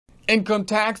Income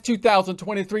tax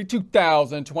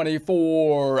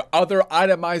 2023-2024, other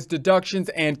itemized deductions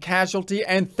and casualty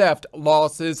and theft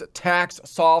losses tax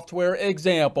software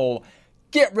example.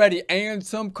 Get ready and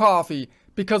some coffee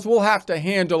because we'll have to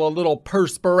handle a little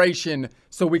perspiration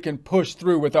so we can push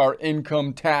through with our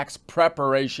income tax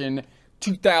preparation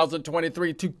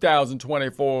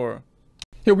 2023-2024.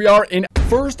 Here we are in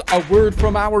first, a word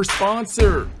from our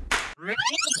sponsor.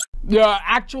 Yeah,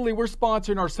 actually we're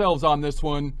sponsoring ourselves on this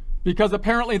one, because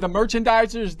apparently the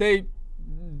merchandisers, they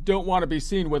don't want to be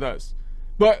seen with us.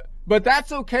 But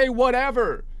that's okay,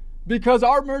 whatever. Because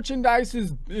our merchandise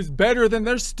is better than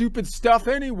their stupid stuff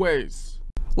anyways.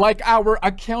 Like our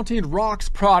Accounting Rocks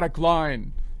product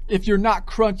line. If you're not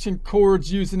crunching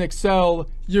chords using Excel,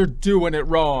 you're doing it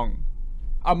wrong.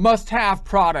 A must-have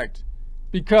product.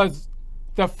 Because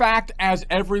the fact, as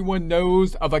everyone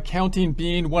knows, of accounting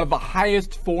being one of the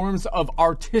highest forms of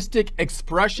artistic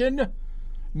expression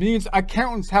means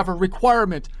accountants have a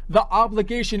requirement, the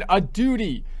obligation, a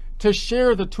duty to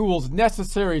share the tools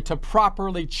necessary to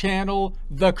properly channel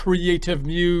the creative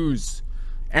muse.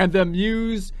 And the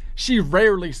muse, she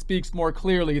rarely speaks more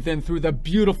clearly than through the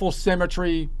beautiful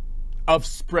symmetry of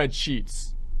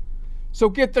spreadsheets. So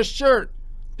get the shirt,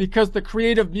 because the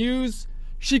creative muse,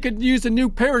 she could use a new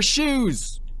pair of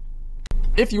shoes.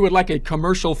 If you would like a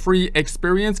commercial-free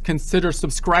experience, consider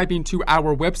subscribing to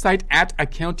our website at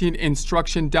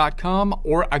accountinginstruction.com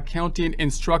or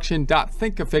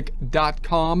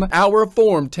accountinginstruction.thinkific.com. Our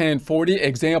Form 1040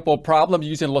 example problem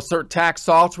using Lacerte tax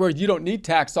software. You don't need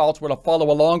tax software to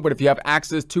follow along, but if you have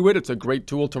access to it, it's a great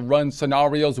tool to run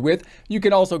scenarios with. You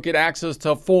can also get access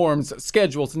to forms,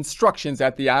 schedules, instructions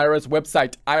at the IRS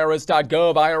website,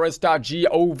 irs.gov,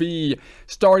 irs.gov.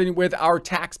 Starting with our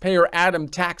taxpayer, Adam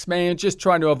Taxman, just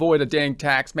trying to avoid a dang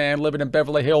tax man, living in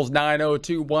Beverly Hills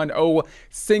 90210,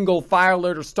 single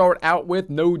filer to start out with,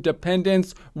 no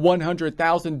dependents,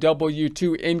 100,000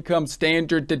 W-2 income,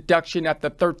 standard deduction at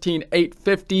the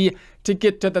 13,850. To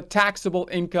get to the taxable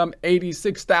income,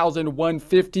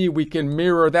 86,150. We can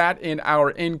mirror that in our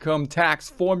income tax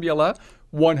formula.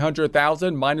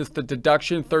 100,000 minus the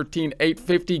deduction,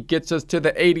 13,850, gets us to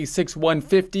the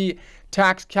 86,150.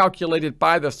 Tax calculated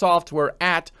by the software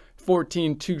at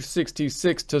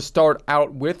 14,266 to start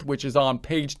out with, which is on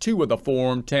page 2 of the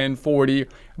Form 1040.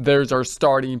 There's our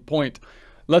starting point.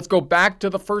 Let's go back to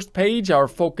the first page. Our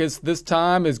focus this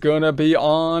time is going to be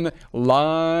on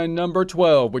line number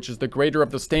 12, which is the greater of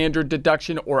the standard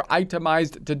deduction or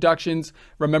itemized deductions.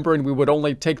 Remembering we would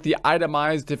only take the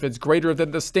itemized if it's greater than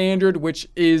the standard, which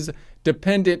is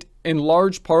dependent in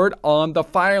large part on the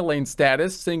filing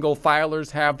status. Single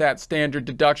filers have that standard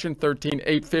deduction,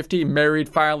 13,850. Married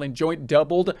filing joint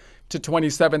doubled to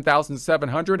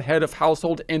 27,700. Head of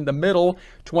household in the middle,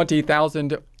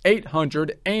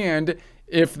 20,800. And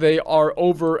if they are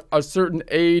over a certain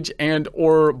age and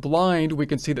or blind, we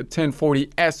can see the 1040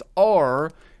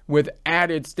 SR with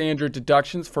added standard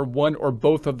deductions for one or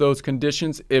both of those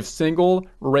conditions. If single,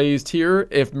 raised here.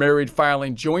 If married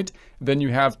filing joint, then you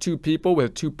have two people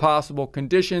with two possible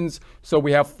conditions. So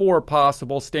we have 4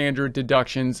 possible standard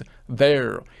deductions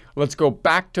there. Let's go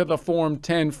back to the Form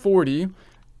 1040.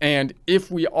 And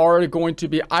if we are going to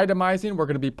be itemizing, we're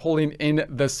going to be pulling in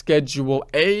the Schedule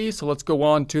A. So let's go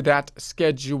on to that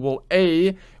Schedule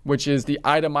A, which is the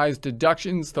itemized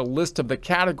deductions, the list of the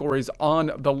categories on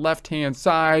the left-hand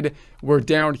side. We're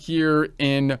down here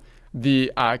in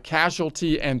the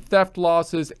casualty and theft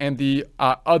losses and the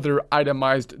other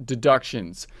itemized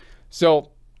deductions. So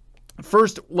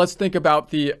first, let's think about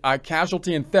the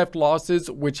casualty and theft losses,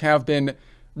 which have been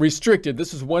restricted.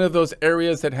 This is one of those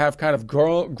areas that have kind of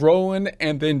grown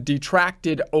and then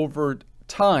detracted over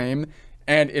time,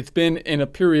 and it's been in a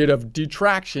period of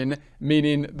detraction,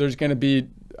 meaning there's going to be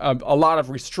a lot of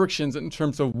restrictions in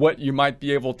terms of what you might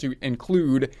be able to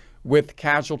include with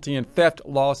casualty and theft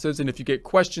losses. And if you get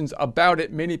questions about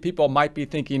it, many people might be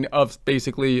thinking of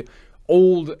basically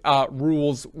old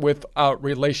rules with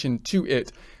relation to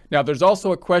it. Now, there's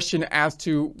also a question as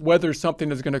to whether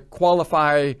something is going to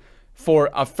qualify for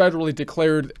a federally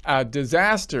declared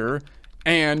disaster,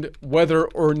 and whether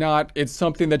or not it's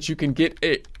something that you can get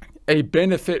a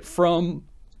benefit from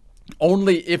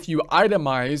only if you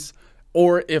itemize,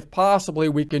 or if possibly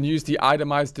we can use the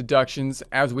itemized deductions,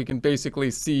 as we can basically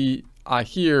see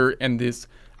here in this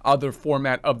other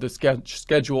format of the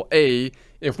Schedule A,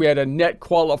 if we had a net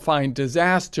qualifying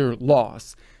disaster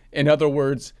loss. In other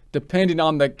words, depending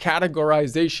on the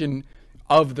categorization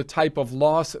of the type of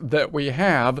loss that we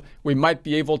have, we might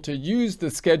be able to use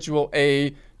the Schedule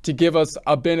A to give us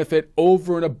a benefit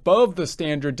over and above the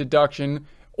standard deduction,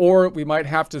 or we might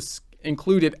have to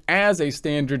include it as a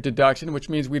standard deduction, which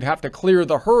means we'd have to clear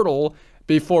the hurdle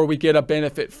before we get a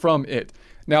benefit from it.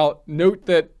 Now, note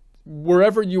that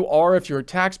wherever you are, if you're a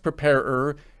tax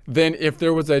preparer, then if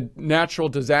there was a natural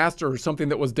disaster or something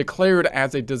that was declared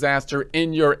as a disaster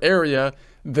in your area,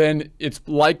 then it's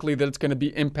likely that it's going to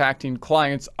be impacting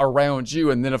clients around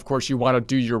you. And then, of course, you want to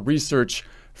do your research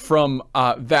from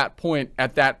that point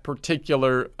at that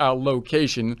particular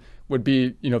location would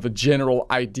be, the general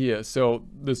idea. So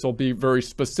this will be very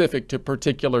specific to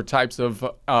particular types of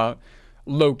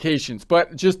locations,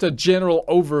 but just a general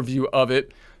overview of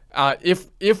it.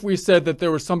 If we said that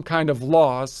there was some kind of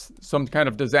loss, some kind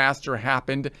of disaster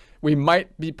happened, we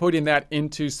might be putting that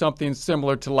into something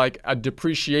similar to like a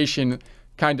depreciation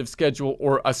kind of schedule,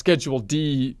 or a Schedule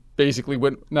D, basically,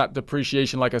 not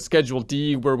depreciation, like a Schedule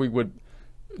D, where we would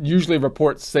usually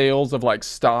report sales of like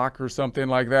stock or something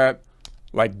like that,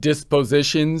 like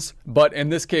dispositions. But in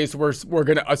this case, we're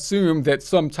going to assume that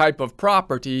some type of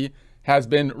property has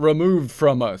been removed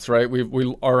from us, right?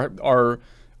 Our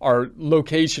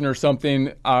location or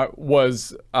something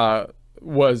was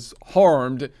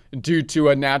harmed due to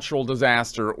a natural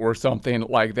disaster or something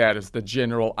like that, is the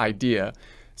general idea.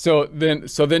 So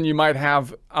then you might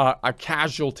have a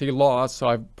casualty loss. So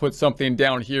I've put something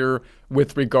down here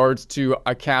with regards to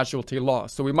a casualty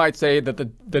loss. So we might say that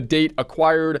the date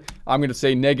acquired, I'm going to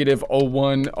say negative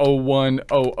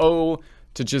 01/01/00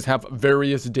 to just have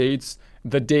various dates.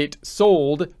 The date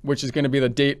sold, which is going to be the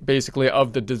date basically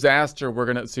of the disaster, we're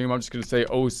going to assume, I'm just going to say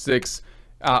 06,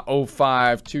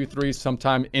 05, 23,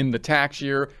 sometime in the tax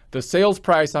year. The sales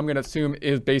price, I'm going to assume,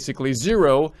 is basically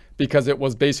 0 because it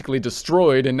was basically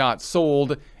destroyed and not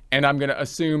sold. And I'm going to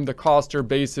assume the cost or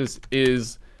basis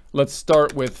is, let's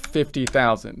start with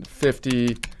 50,000.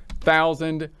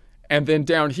 50,000. And then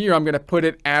down here, I'm going to put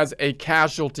it as a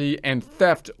casualty and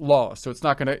theft loss. So it's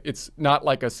not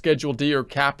like a Schedule D or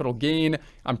capital gain.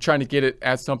 I'm trying to get it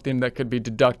as something that could be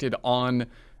deducted on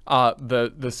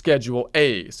the Schedule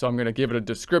A. So I'm going to give it a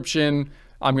description.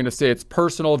 I'm going to say it's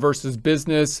personal versus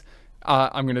business.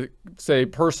 I'm going to say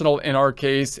personal in our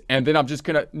case. And then I'm just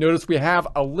going to notice we have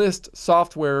a list.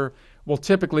 Software will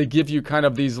typically give you kind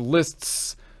of these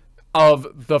lists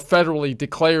of the federally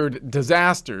declared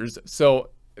disasters.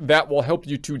 So that will help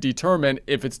you to determine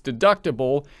if it's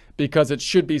deductible, because it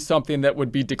should be something that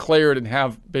would be declared and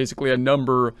have basically a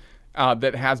number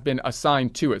that has been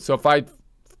assigned to it. So if I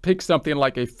pick something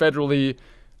like a federally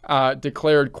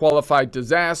declared qualified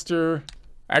disaster,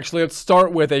 actually let's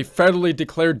start with a federally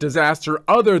declared disaster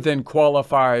other than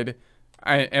qualified,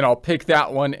 and I'll pick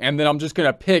that one, and then I'm just going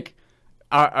to pick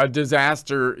a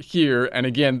disaster here. And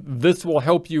again, this will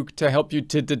help you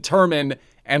to determine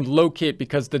and locate,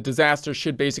 because the disaster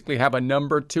should basically have a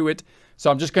number to it.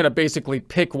 So I'm just going to basically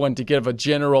pick one to give a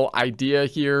general idea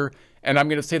here. And I'm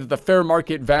going to say that the fair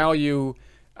market value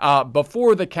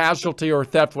before the casualty or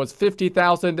theft was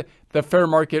 50,000. The fair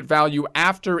market value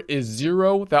after is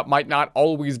 0. That might not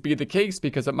always be the case,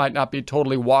 because it might not be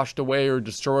totally washed away or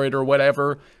destroyed or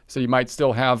whatever. So you might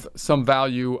still have some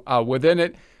value within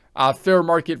it. Fair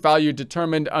market value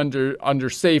determined under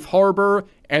safe harbor,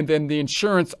 and then the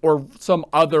insurance or some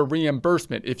other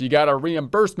reimbursement. If you got a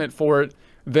reimbursement for it,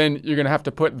 then you're going to have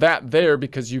to put that there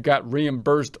because you got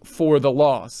reimbursed for the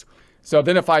loss. So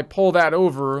then if I pull that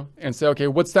over and say, okay,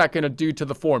 what's that going to do to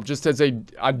the form? Just as a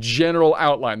general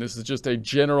outline. This is just a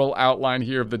general outline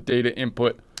here of the data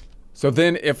input. So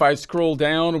then if I scroll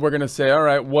down, we're going to say, all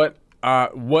right, what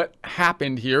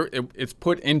happened here? It's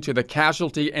put into the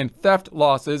casualty and theft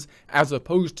losses as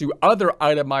opposed to other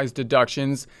itemized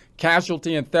deductions.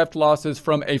 Casualty and theft losses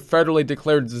from a federally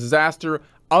declared disaster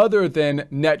other than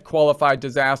net qualified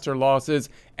disaster losses.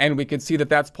 And we can see that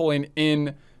that's pulling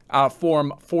in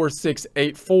form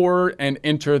 4684 and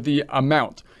enter the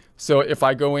amount. So if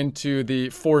I go into the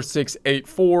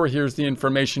 4684, here's the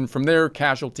information from there,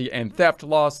 casualty and theft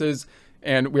losses.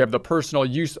 And we have the personal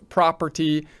use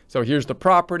property. So here's the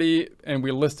property, and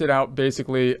we listed out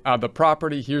basically the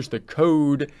property. Here's the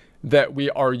code that we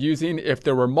are using. If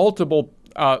there were multiple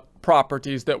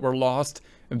properties that were lost,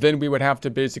 then we would have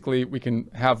to we can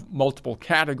have multiple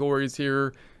categories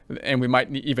here, and we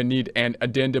might even need an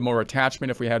addendum or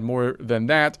attachment if we had more than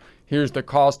that. Here's the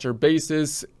cost or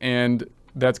basis, and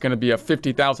that's going to be a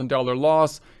 $50,000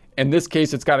 loss. In this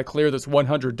case, it's got to clear this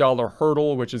 $100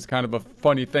 hurdle, which is kind of a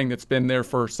funny thing that's been there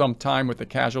for some time with the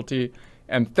casualty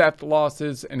and theft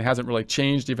losses and hasn't really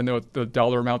changed, even though the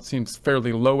dollar amount seems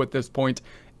fairly low at this point.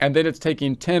 And then it's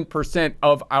taking 10%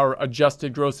 of our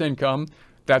adjusted gross income.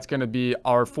 That's going to be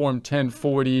our Form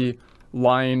 1040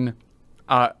 line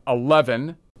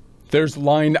 11. There's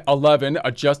line 11,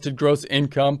 adjusted gross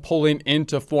income, pulling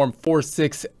into form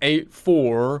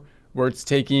 4684, where it's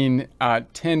taking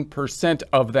 10%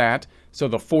 of that. So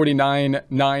the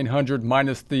 49,900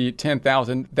 minus the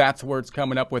 10,000, that's where it's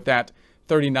coming up with that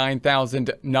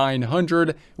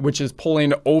 39,900, which is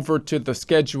pulling over to the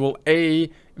Schedule A,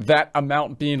 that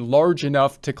amount being large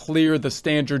enough to clear the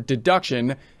standard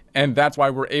deduction. And that's why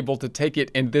we're able to take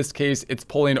it. In this case, it's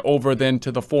pulling over then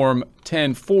to the form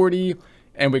 1040.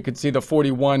 And we can see the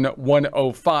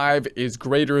 41,105 is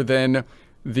greater than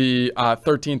the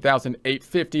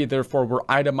 13,850. Therefore, we're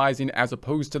itemizing, as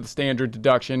opposed to the standard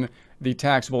deduction, the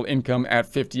taxable income at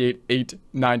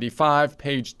 58,895.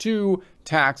 Page 2,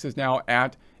 tax is now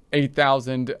at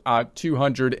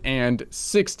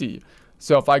 8,260.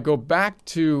 So if I go back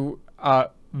to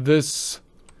this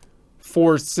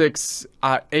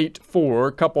 4684,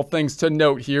 a couple things to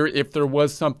note here. If there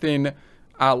was something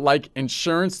like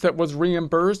insurance that was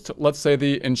reimbursed, let's say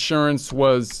the insurance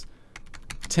was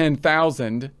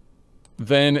 10,000,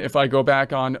 then if I go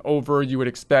back on over, you would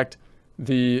expect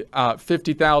the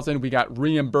 50,000 we got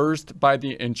reimbursed by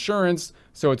the insurance,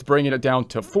 so it's bringing it down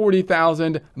to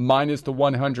 40,000 minus the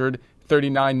 100,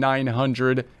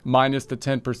 39,900 minus the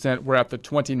 10%. We're at the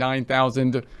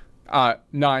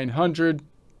 29,900.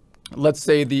 Let's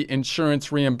say the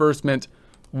insurance reimbursement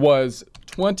was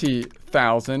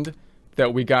 20,000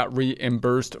 that we got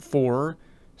reimbursed for.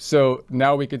 So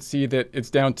now we could see that it's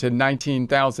down to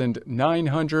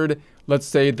 19,900. Let's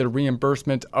say the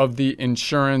reimbursement of the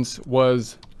insurance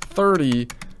was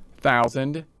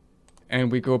 30,000,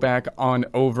 and we go back on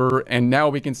over, and now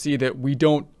we can see that we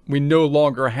no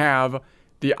longer have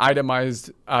the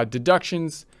itemized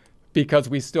deductions, because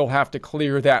we still have to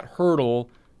clear that hurdle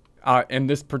in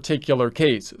this particular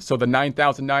case. So the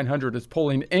 9,900 is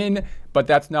pulling in, but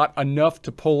that's not enough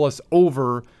to pull us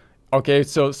over. Okay,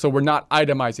 so we're not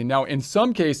itemizing. Now, in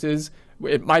some cases,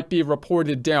 it might be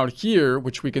reported down here,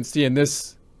 which we can see in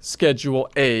this Schedule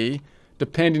A,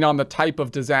 depending on the type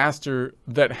of disaster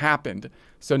that happened.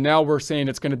 So now we're saying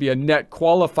it's going to be a net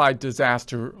qualified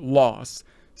disaster loss.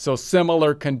 So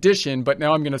similar condition, but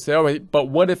now I'm going to say, oh wait, but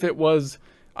what if it was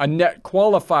a net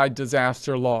qualified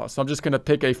disaster loss? So I'm just going to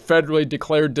pick a federally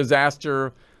declared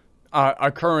disaster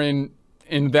occurring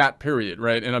in that period,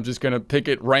 right? And I'm just going to pick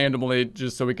it randomly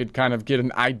just so we could kind of get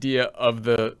an idea of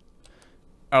the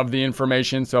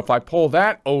information. So if I pull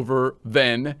that over,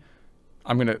 then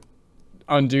I'm going to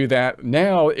undo that.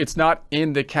 Now it's not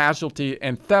in the casualty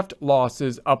and theft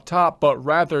losses up top, but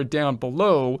rather down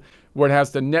below, where it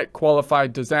has the net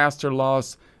qualified disaster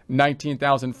loss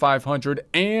 19,500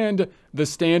 and the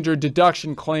standard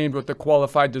deduction claimed with the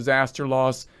qualified disaster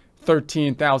loss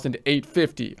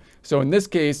 13,850. So in this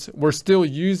case, we're still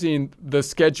using the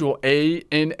Schedule A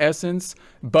in essence,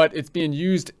 but it's being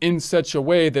used in such a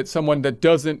way that someone that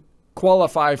doesn't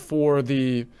qualify for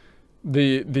the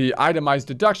itemized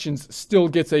deductions still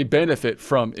gets a benefit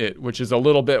from it, which is a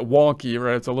little bit wonky,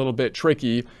 right? It's a little bit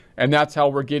tricky, and that's how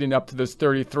we're getting up to this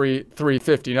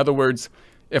 33,350. In other words,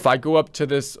 if I go up to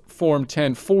this Form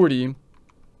 1040,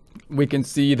 we can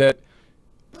see that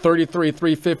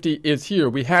 33,350 is here.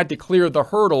 We had to clear the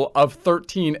hurdle of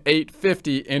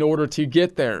 13,850 in order to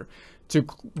get there.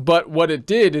 But what it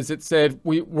did is it said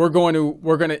we're going to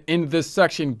in this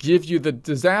section give you the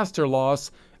disaster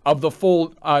loss of the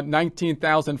full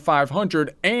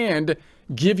 19,500 and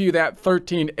give you that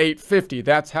 13,850.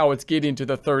 That's how it's getting to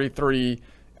the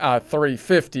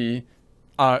 33,350,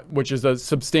 which is a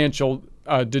substantial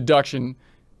deduction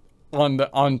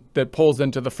that pulls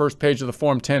into the first page of the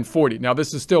Form 1040. Now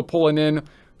this is still pulling in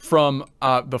from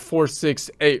the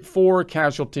 4684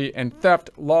 casualty and theft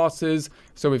losses.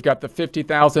 So we've got the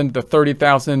 50,000, the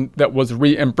 30,000 that was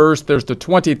reimbursed. There's the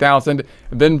 20,000.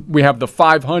 Then we have the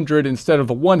 500 instead of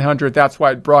the 100. That's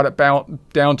why it brought it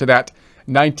down to that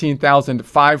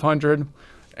 19,500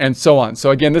 and so on.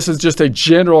 So again, this is just a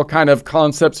general kind of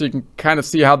concept, so you can kind of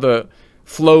see how the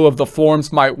flow of the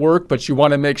forms might work, but you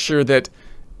want to make sure that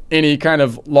any kind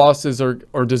of losses or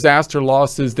disaster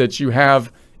losses that you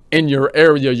have in your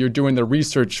area, you're doing the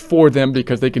research for them,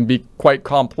 because they can be quite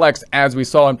complex, as we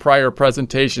saw in prior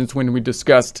presentations when we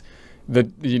discussed the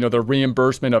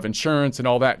reimbursement of insurance and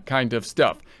all that kind of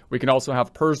stuff. We can also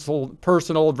have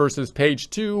personal versus page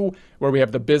 2, where we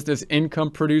have the business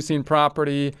income producing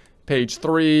property. Page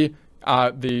 3,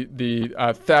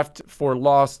 the theft for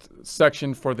lost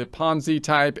section for the Ponzi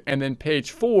type. And then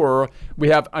page 4, we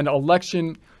have an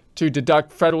election to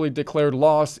deduct federally declared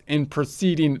loss in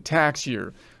preceding tax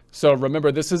year. So remember,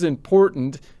 this is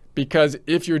important, because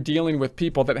if you're dealing with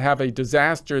people that have a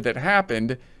disaster that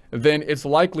happened, then it's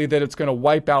likely that it's going to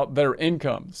wipe out their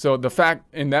income. So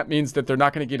and that means that they're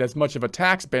not going to get as much of a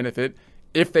tax benefit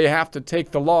if they have to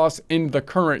take the loss in the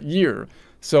current year.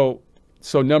 So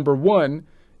number one,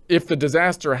 if the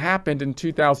disaster happened in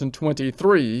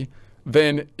 2023,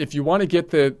 then if you want to get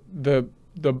the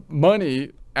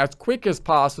money as quick as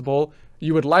possible,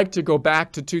 you would like to go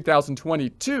back to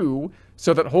 2022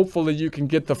 so that hopefully you can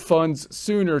get the funds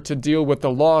sooner to deal with the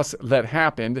loss that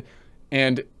happened.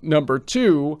 And number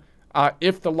two,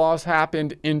 if the loss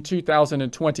happened in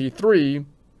 2023,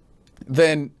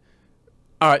 then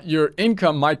your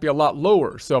income might be a lot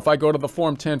lower. So if I go to the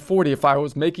Form 1040, if I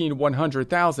was making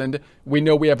 $100,000, we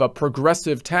know we have a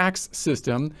progressive tax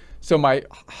system. So my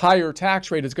higher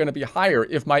tax rate is going to be higher.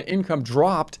 If my income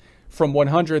dropped from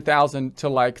 100,000 to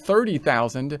like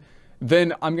 30,000,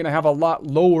 then I'm going to have a lot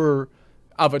lower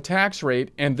of a tax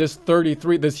rate. And this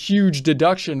huge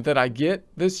deduction that I get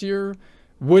this year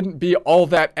wouldn't be all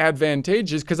that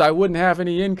advantageous because I wouldn't have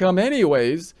any income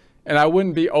anyways, and I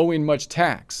wouldn't be owing much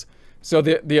tax. So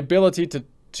the ability to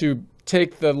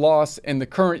take the loss in the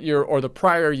current year or the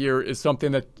prior year is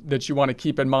something that you want to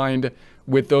keep in mind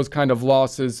with those kind of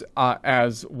losses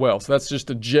as well. So that's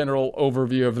just a general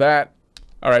overview of that.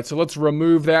 All right, so let's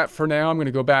remove that for now. I'm going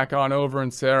to go back on over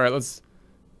and say, all right, let's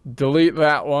delete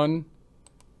that one.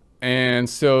 And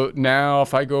so now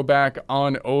if I go back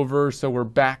on over, so we're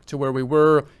back to where we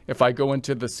were. If I go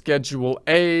into the Schedule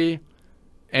A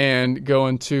and go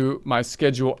into my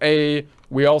Schedule A,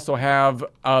 we also have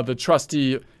the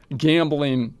trustee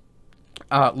gambling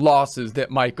losses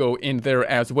that might go in there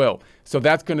as well. So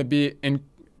that's going to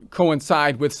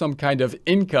coincide with some kind of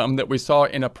income that we saw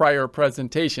in a prior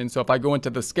presentation. So if I go into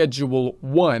the Schedule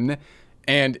 1,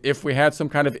 and if we had some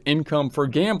kind of income for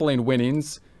gambling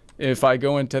winnings, if I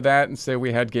go into that and say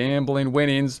we had gambling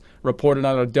winnings reported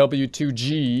on a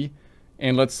W-2G,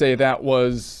 and let's say that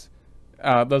was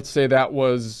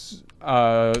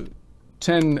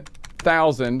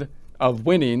 10,000 of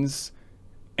winnings,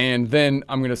 and then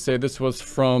I'm going to say this was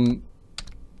from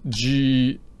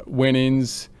G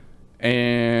winnings,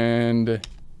 and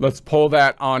let's pull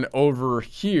that on over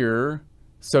here.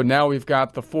 So now we've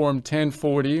got the Form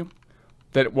 1040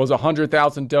 that was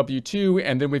 100,000 W-2,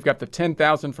 and then we've got the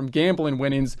 10,000 from gambling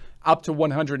winnings up to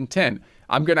 110.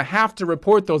 I'm going to have to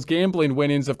report those gambling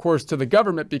winnings, of course, to the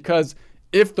government, because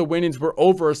if the winnings were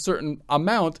over a certain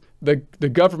amount, the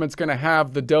government's going to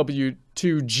have the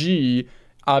W-2G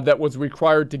that was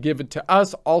required to give it to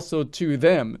us also to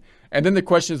them. And then the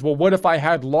question is, well, what if I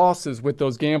had losses with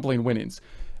those gambling winnings?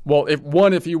 Well,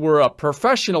 if you were a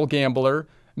professional gambler,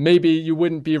 maybe you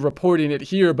wouldn't be reporting it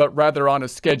here, but rather on a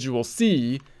Schedule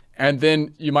C, and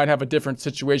then you might have a different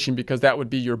situation because that would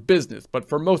be your business. But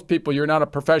for most people, you're not a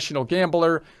professional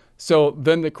gambler. So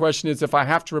then the question is, if I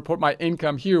have to report my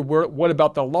income here, what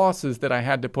about the losses that I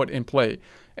had to put in play?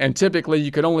 And typically,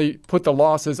 you can only put the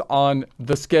losses on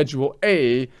the Schedule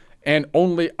A and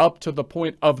only up to the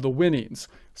point of the winnings.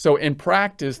 So in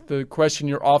practice, the question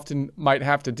you often might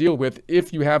have to deal with,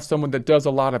 if you have someone that does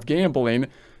a lot of gambling,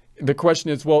 the question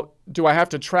is, well, do I have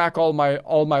to track all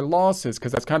my losses?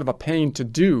 Because that's kind of a pain to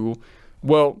do.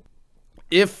 Well,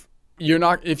 if you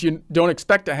don't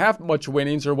expect to have much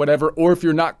winnings or whatever, or if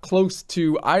you're not close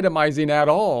to itemizing at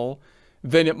all,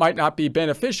 then it might not be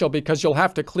beneficial, because you'll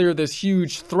have to clear this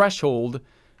huge threshold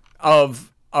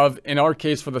of in our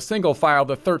case for the single file,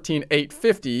 the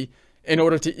 13,850, in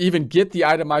order to even get the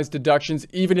itemized deductions,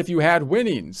 even if you had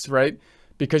winnings, right?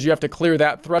 Because you have to clear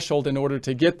that threshold in order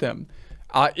to get them.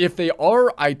 If they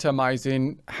are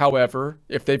itemizing, however,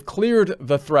 if they've cleared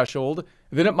the threshold,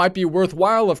 then it might be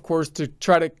worthwhile, of course, to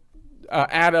try to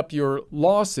add up your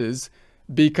losses,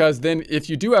 because then if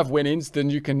you do have winnings, then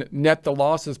you can net the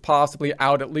losses possibly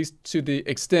out, at least to the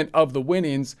extent of the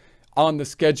winnings on the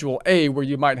Schedule A, where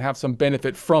you might have some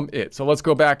benefit from it. So let's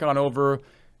go back on over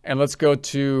and let's go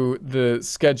to the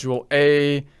Schedule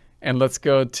A, and let's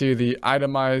go to the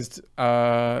itemized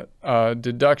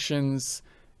deductions.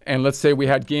 And let's say we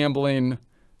had gambling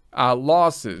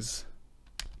losses.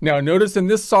 Now notice in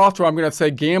this software, I'm going to say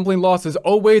gambling losses.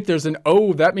 Oh wait, there's an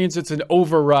O. That means it's an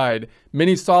override.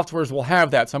 Many softwares will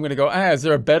have that. So I'm going to go, is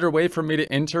there a better way for me to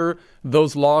enter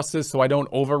those losses so I don't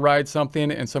override something?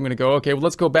 And so I'm going to go, okay, well,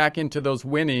 let's go back into those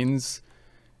winnings.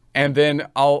 And then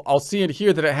I'll see it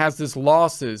here that it has this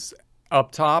losses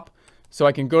up top. So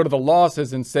I can go to the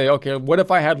losses and say, okay, what if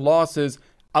I had losses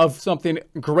of something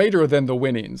greater than the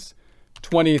winnings?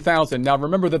 20,000. Now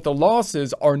remember that the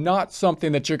losses are not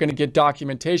something that you're going to get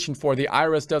documentation for. The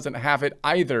IRS doesn't have it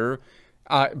either.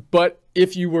 But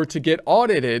if you were to get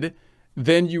audited,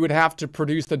 then you would have to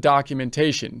produce the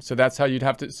documentation. So that's how you'd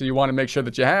have to, so you want to make sure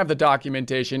that you have the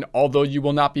documentation, although you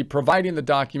will not be providing the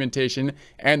documentation,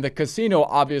 and the casino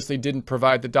obviously didn't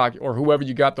provide the or whoever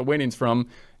you got the winnings from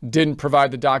didn't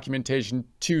provide the documentation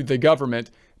to the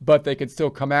government, but they could still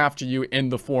come after you in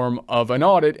the form of an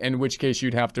audit, in which case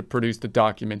you'd have to produce the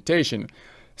documentation.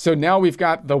 So now we've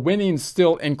got the winnings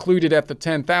still included at the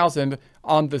 10,000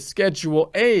 on the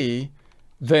Schedule A,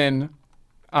 then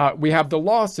we have the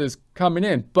losses coming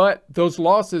in, but those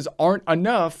losses aren't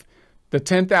enough. The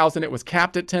 10,000, it was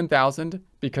capped at 10,000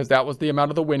 because that was the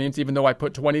amount of the winnings, even though I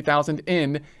put 20,000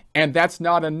 in, and that's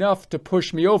not enough to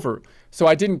push me over. So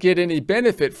I didn't get any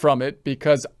benefit from it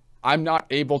because I'm not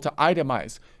able to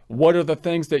itemize. What are the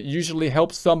things that usually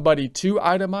help somebody to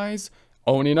itemize?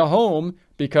 Owning a home,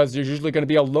 because there's usually going to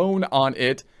be a loan on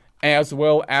it, as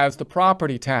well as the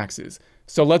property taxes.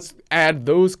 So let's add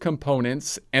those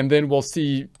components, and then we'll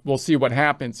see what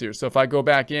happens here. So if I go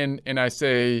back in and I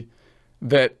say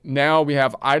that now we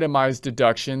have itemized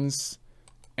deductions,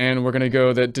 and we're going to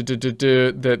go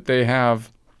that they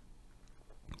have,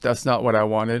 that's not what I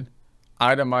wanted,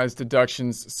 itemized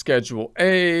deductions Schedule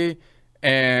A,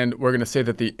 and we're going to say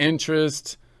that the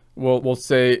interest, we'll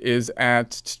say is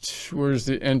at, where's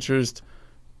the interest,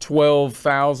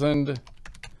 12,000.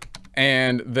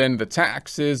 And then the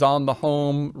taxes on the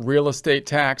home, real estate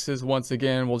taxes, once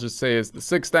again, we'll just say is the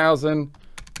 6,000.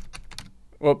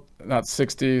 Well, not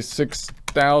 60,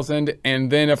 6,000.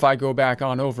 And then if I go back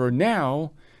on over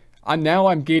now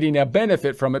I'm getting a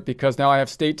benefit from it because now I have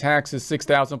state taxes,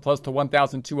 6,000 plus to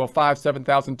 1,205,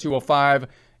 7,205.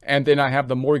 And then I have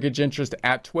the mortgage interest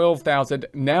at 12,000.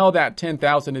 Now that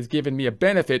 10,000 is giving me a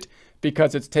benefit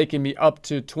because it's taking me up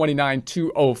to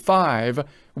 29,205,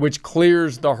 which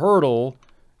clears the hurdle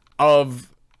of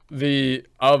the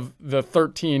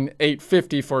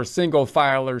 13,850 for a single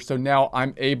filer. So now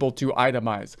I'm able to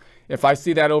itemize. If I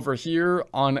see that over here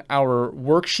on our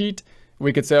worksheet,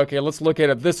 we could say, okay, let's look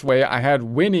at it this way. I had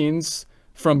winnings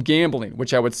from gambling,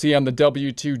 which I would see on the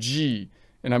W2G.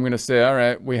 And I'm going to say, all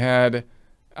right, we had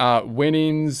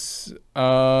winnings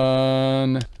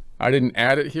on, I didn't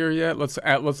add it here yet. Let's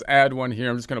add one here.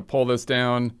 I'm just going to pull this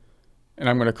down and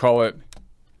I'm going to call it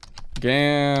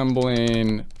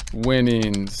gambling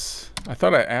winnings. I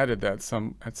thought I added that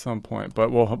at some point,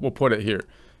 but we'll put it here.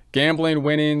 Gambling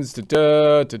winnings, Did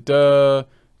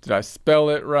I spell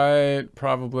it right?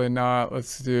 Probably not.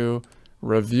 Let's do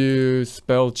review,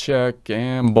 spell check,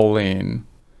 gambling.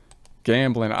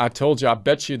 I told you, I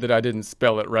bet you that I didn't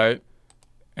spell it right.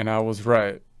 And I was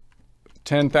right.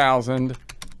 10,000.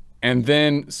 And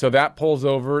then, so that pulls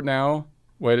over now.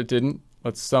 Wait, it didn't.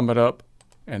 Let's sum it up.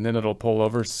 And then it'll pull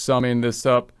over, summing this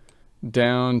up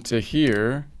down to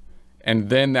here. And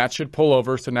then that should pull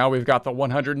over. So now we've got the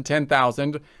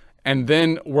 110,000. And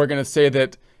then we're going to say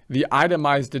that the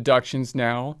itemized deductions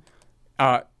now,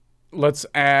 let's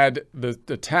add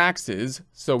the taxes.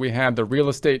 So we had the real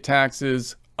estate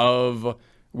taxes of,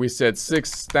 we said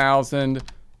 6,000,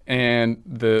 and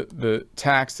the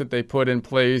tax that they put in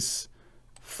place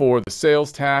for the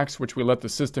sales tax, which we let the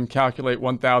system calculate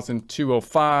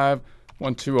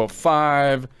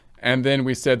 1,205, and then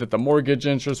we said that the mortgage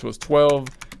interest was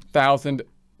 12,000.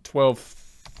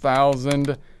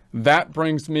 That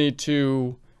brings me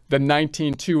to the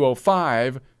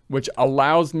 19,205, which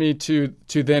allows me to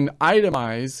then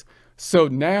itemize. So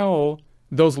now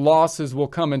those losses will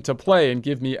come into play and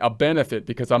give me a benefit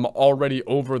because I'm already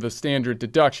over the standard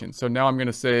deduction. So now I'm going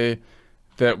to say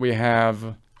that we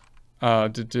have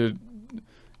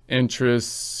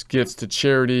interest, gifts to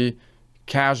charity,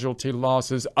 casualty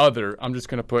losses, other. I'm just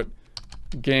going to put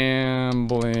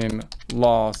gambling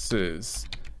losses,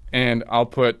 and I'll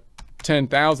put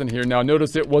 10,000 here. Now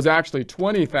notice it was actually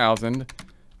 20,000,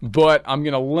 but I'm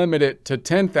going to limit it to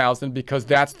 10,000 because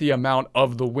that's the amount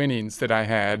of the winnings that I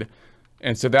had.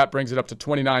 And so that brings it up to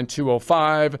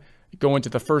 29,205. Go into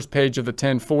the first page of the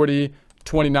 1040.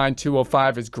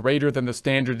 29,205 is greater than the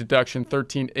standard deduction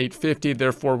 13,850.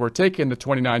 Therefore, we're taking the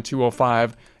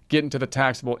 29,205, getting to the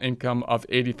taxable income of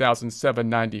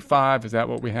 80,795. Is that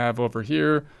what we have over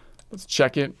here? Let's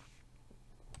check it.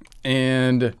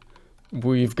 And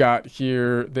we've got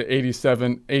here the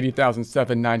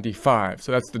 80,795.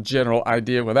 So that's the general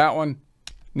idea with that one.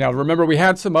 Now, remember, we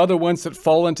had some other ones that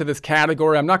fall into this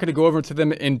category. I'm not going to go over to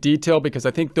them in detail because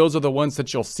I think those are the ones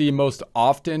that you'll see most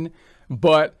often.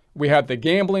 But we had the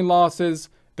gambling losses,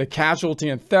 the casualty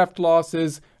and theft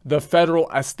losses, the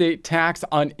federal estate tax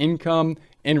on income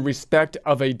in respect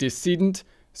of a decedent.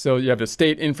 So you have the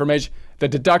state information, the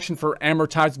deduction for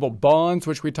amortizable bonds,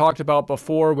 which we talked about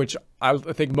before, which I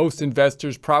think most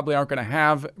investors probably aren't going to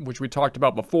have, which we talked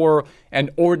about before, and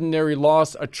ordinary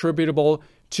loss attributable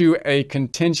to a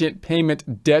contingent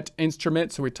payment debt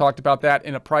instrument. So we talked about that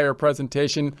in a prior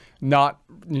presentation, not,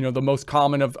 the most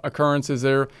common of occurrences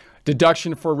there.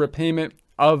 Deduction for repayment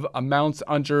of amounts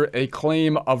under a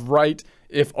claim of right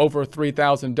if over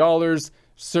 $3,000,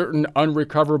 certain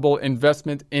unrecoverable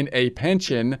investment in a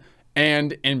pension,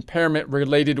 and impairment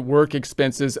related work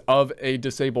expenses of a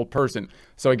disabled person.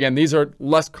 So again, these are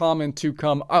less common to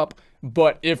come up,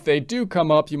 but if they do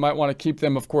come up, you might want to keep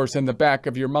them, of course, in the back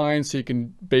of your mind so you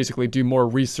can basically do more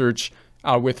research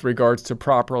with regards to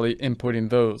properly inputting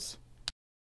those.